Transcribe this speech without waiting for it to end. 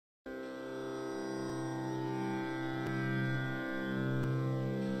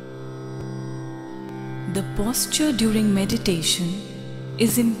The posture during meditation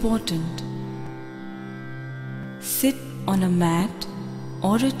is important. Sit on a mat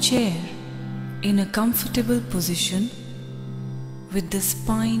or a chair in a comfortable position with the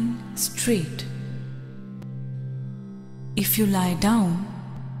spine straight. If you lie down,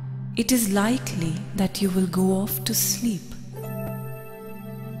 it is likely that you will go off to sleep.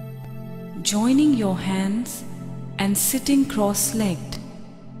 Joining your hands and sitting cross-legged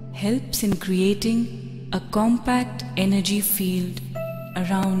helps in creating a compact energy field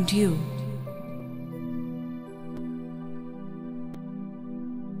around you.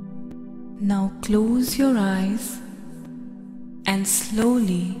 Now close your eyes and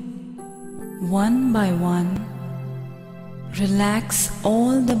slowly, one by one, relax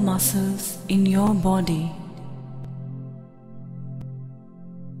all the muscles in your body.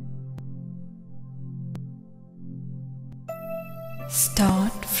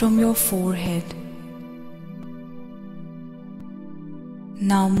 Start from your forehead.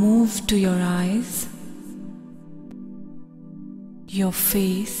 Now move to your eyes, your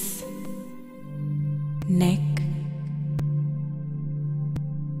face, neck,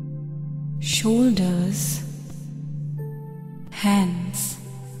 shoulders, hands,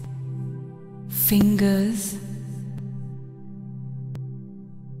 fingers,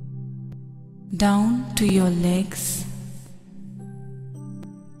 down to your legs,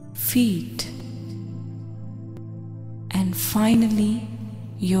 feet, and finally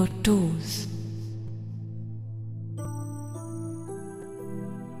your toes.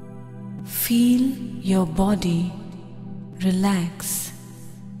 Feel your body relax.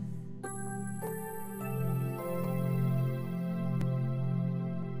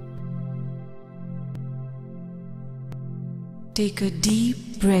 Take a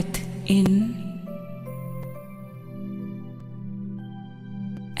deep breath in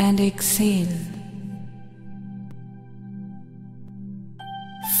and exhale.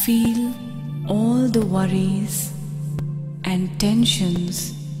 Feel all the worries and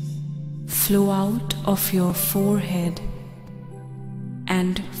tensions flow out of your forehead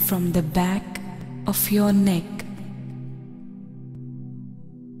and from the back of your neck.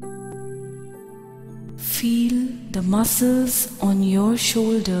 Feel the muscles on your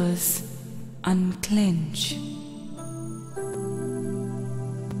shoulders unclench.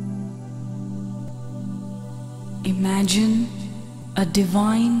 Imagine a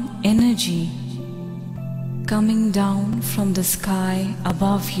divine energy coming down from the sky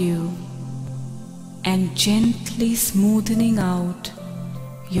above you and gently smoothing out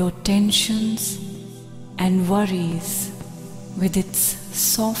your tensions and worries with its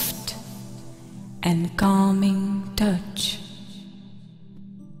soft and calming touch.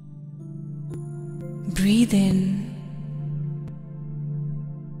 Breathe in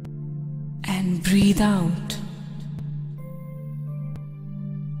and breathe out.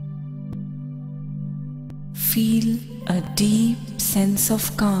 Feel a deep sense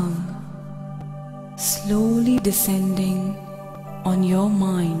of calm slowly descending on your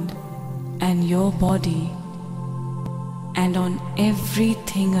mind and your body and on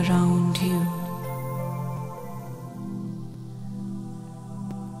everything around you.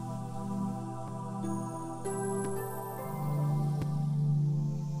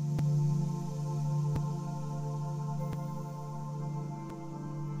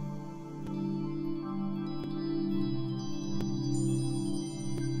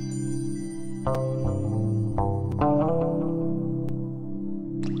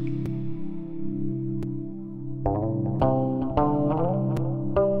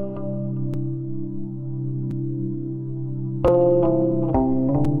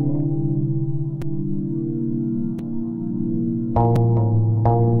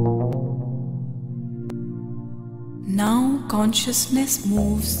 Now consciousness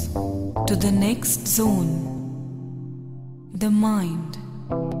moves to the next zone, the mind.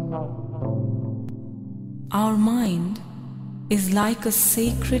 Our mind is like a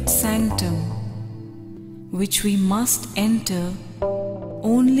sacred sanctum which we must enter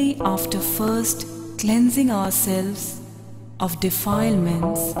only after first cleansing ourselves of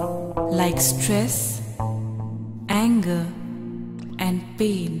defilements like stress, anger, and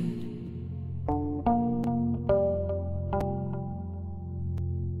pain.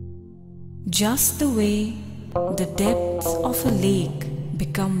 Just the way the depths of a lake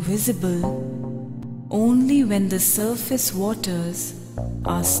become visible only when the surface waters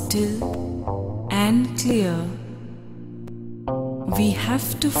are still and clear, we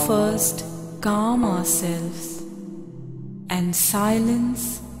have to first calm ourselves and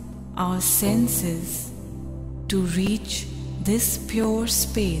silence our senses to reach this pure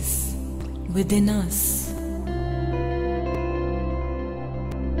space within us.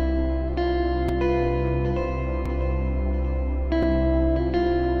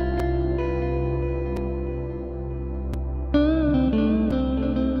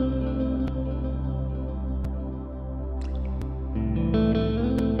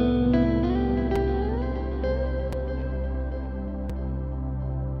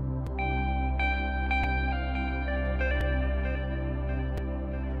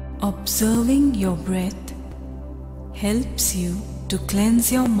 Observing your breath helps you to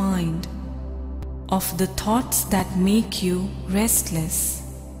cleanse your mind of the thoughts that make you restless.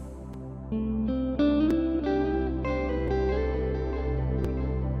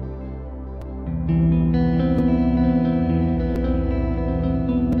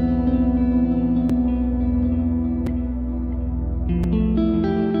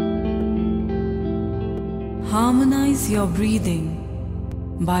 Harmonize your breathing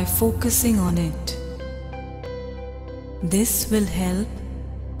by focusing on it. This will help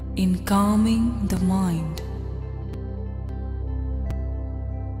in calming the mind.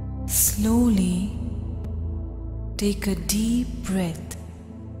 Slowly take a deep breath.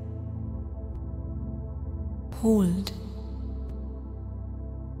 Hold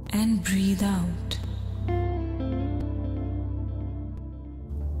and breathe out.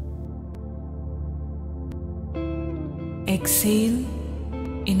 Exhale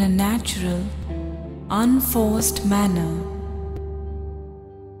in a natural, unforced manner.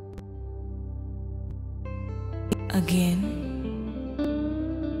 Again,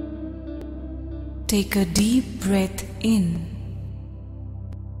 take a deep breath in.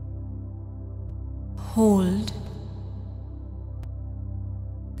 Hold.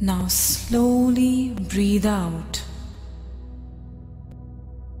 Now slowly breathe out.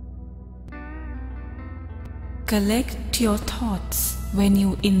 Collect your thoughts when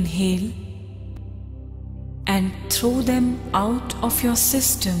you inhale and throw them out of your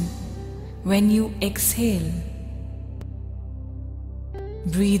system when you exhale.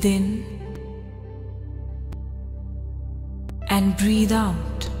 Breathe in and breathe out.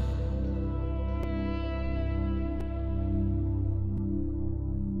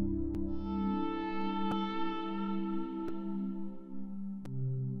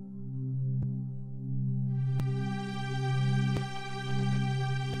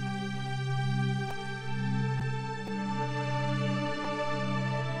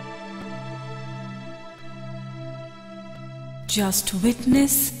 Just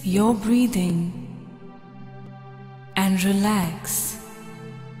witness your breathing and relax.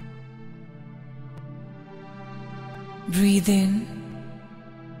 Breathe in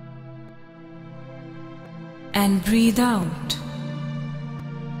and breathe out.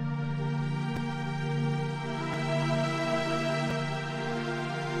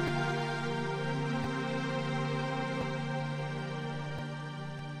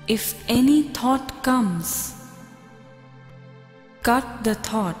 If any thought comes, cut the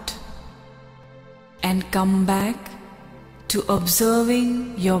thought and come back to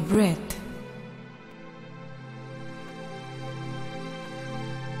observing your breath.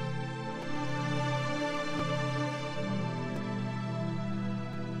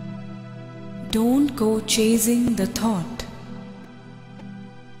 Don't go chasing the thought.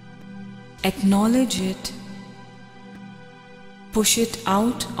 Acknowledge it, push it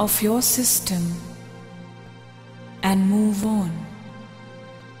out of your system, and move on.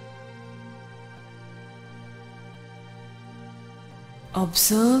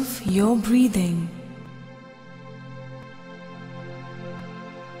 Observe your breathing.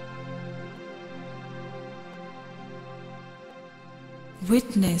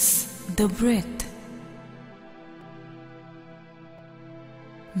 Witness the breath.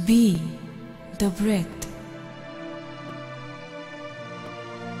 Be the breath.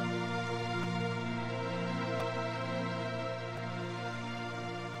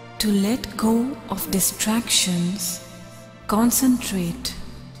 To let go of distractions, concentrate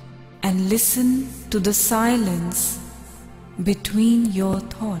and listen to the silence between your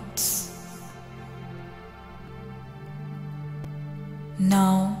thoughts.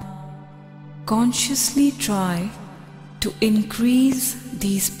 Now, consciously try to increase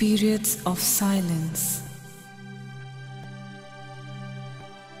these periods of silence.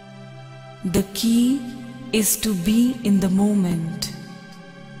 The key is to be in the moment.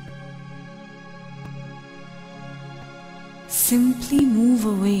 Simply move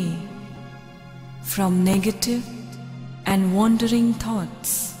away from negative and wandering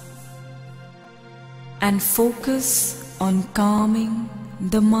thoughts and focus on calming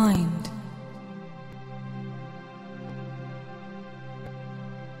the mind.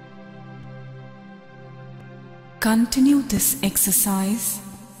 Continue this exercise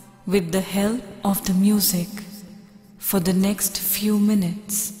with the help of the music for the next few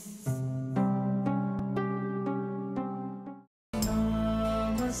minutes.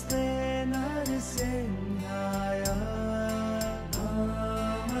 Namaste Narsimhaya